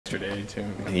yesterday, too.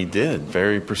 He did.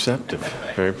 Very perceptive.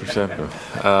 Very perceptive.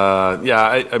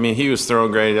 I mean, he was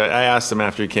throwing great. I asked him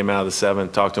after he came out of the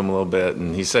seventh, talked to him a little bit,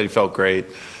 and he said he felt great.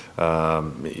 There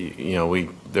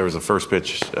was a first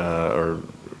pitch or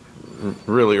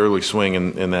really early swing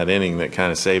in that inning that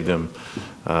kind of saved him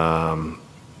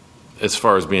as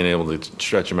far as being able to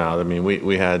stretch him out. I mean,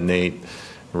 we had Nate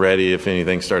ready if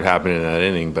anything started happening in that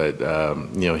inning, but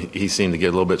he seemed to get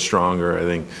a little bit stronger. I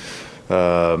think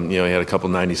he had a couple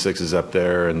 96s up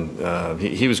there, and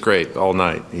he was great all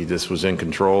night. He just was in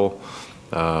control.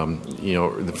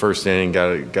 The first inning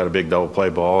got a big double play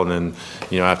ball, and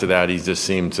then after that he just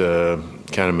seemed to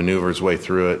kind of maneuver his way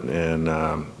through it, and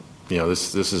it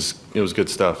was good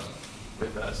stuff.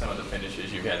 With some of the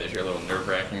finishes you had this year, a little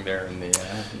nerve-wracking there in the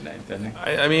ninth inning.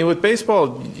 I mean, with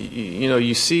baseball,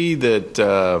 you see that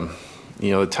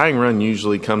the tying run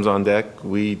usually comes on deck.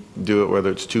 We do it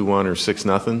whether it's 2-1 or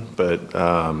 6-0, but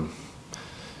I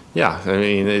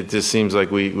mean, it just seems like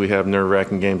we have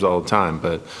nerve-wracking games all the time.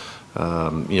 But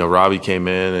Robbie came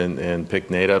in and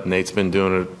picked Nate up. Nate's been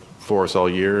doing it for us all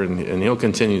year, and he'll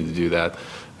continue to do that.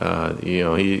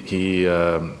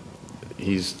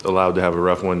 He's allowed to have a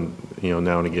rough one,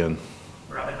 now and again.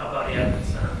 Robin, how about Adam in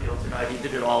center field tonight? He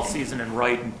did it all season in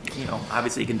right, and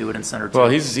obviously he can do it in center too. Well,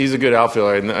 he's a good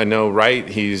outfielder. I know right.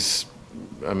 He's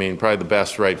probably the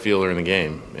best right fielder in the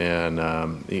game. And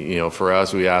for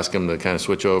us, we ask him to kind of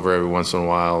switch over every once in a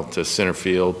while to center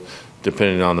field,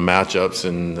 depending on the matchups.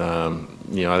 And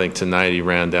I think tonight he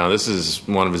ran down. This is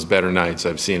one of his better nights.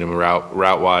 I've seen him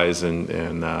route wise and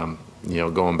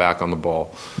going back on the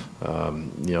ball.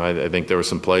 I think there were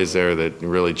some plays there that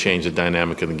really changed the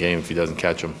dynamic of the game if he doesn't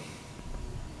catch them.